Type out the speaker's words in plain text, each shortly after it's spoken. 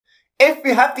if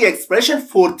we have the expression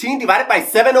 14 divided by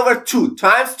 7 over 2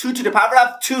 times 2 to the power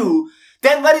of 2,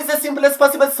 then what is the simplest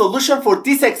possible solution for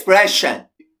this expression?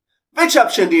 Which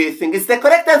option do you think is the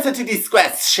correct answer to this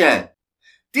question?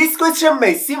 This question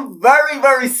may seem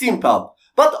very simple,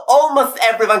 but almost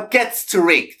everyone gets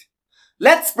tricked.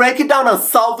 Let's break it down and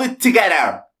solve it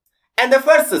together. And the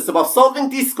first step of solving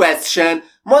this question,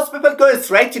 most people go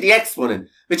straight to the exponent,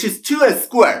 which is 2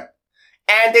 squared.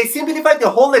 And they simplify the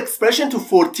whole expression to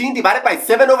 14 divided by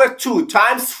 7 over 2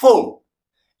 times 4.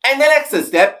 And the next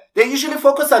step, they usually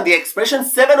focus on the expression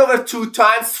 7 over 2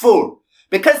 times 4,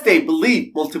 because they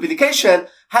believe multiplication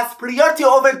has priority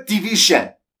over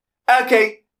division.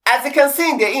 Okay, as you can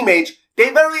see in the image, they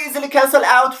very easily cancel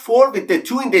out 4 with the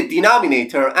 2 in the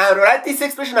denominator and write this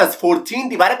expression as 14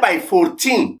 divided by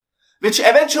 14, which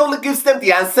eventually gives them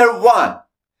the answer 1.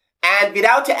 And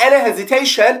without any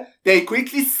hesitation, they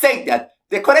quickly say that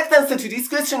the correct answer to this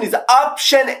question is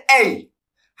option A.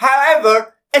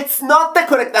 However, it's not the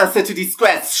correct answer to this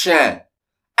question.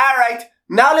 Alright,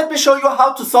 now let me show you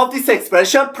how to solve this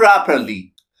expression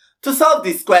properly. To solve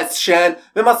this question,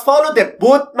 we must follow the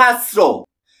PEMDAS rule.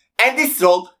 And this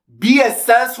rule, B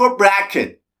stands for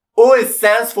bracket, O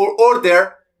stands for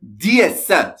order, D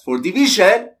stands for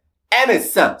division, M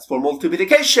stands for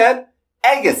multiplication,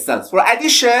 A stands for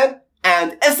addition,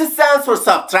 and S stands for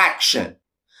subtraction.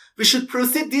 We should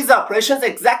proceed these operations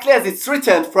exactly as it's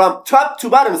written from top to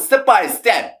bottom step by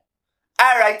step.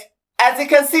 Alright, as you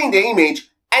can see in the image,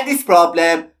 in this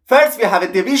problem, first we have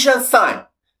a division sign,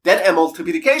 then a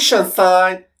multiplication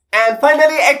sign, and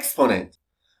finally exponent.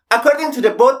 According to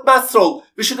the PEMDAS rule,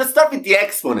 we should start with the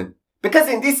exponent, because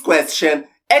in this question,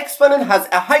 exponent has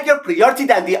a higher priority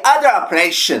than the other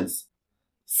operations.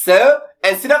 So,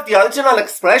 instead of the original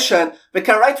expression, we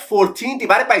can write 14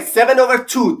 divided by 7 over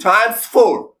 2 times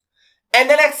 4. In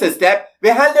the next step, we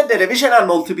handle the division and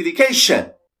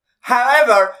multiplication.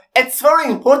 However, it's very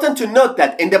important to note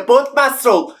that in the PEMDAS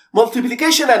rule,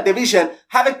 multiplication and division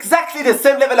have exactly the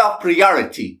same level of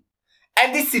priority.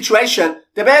 In this situation,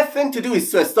 the best thing to do is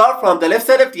to start from the left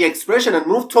side of the expression and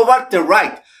move toward the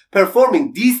right,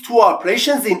 performing these two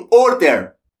operations in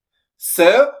order.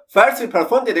 So, first we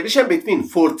perform the division between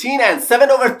 14 and 7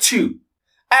 over 2.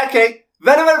 Okay,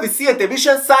 whenever we see a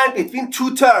division sign between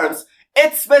two terms,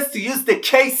 it's best to use the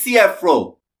KCF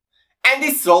rule. And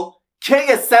this rule,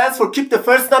 K stands for keep the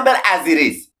first number as it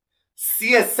is.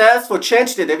 C stands for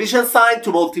change the division sign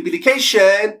to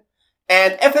multiplication.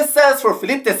 And F stands for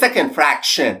flip the second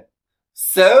fraction.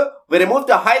 So, we remove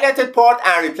the highlighted part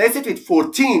and replace it with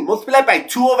 14 multiplied by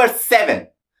 2 over 7.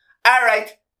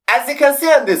 Alright, as you can see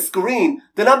on the screen,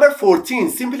 the number 14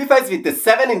 simplifies with the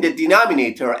 7 in the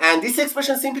denominator, and this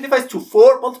expression simplifies to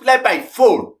 4 multiplied by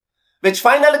 4, which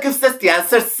finally gives us the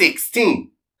answer 16.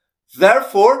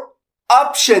 Therefore,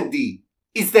 option D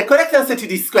is the correct answer to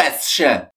this question.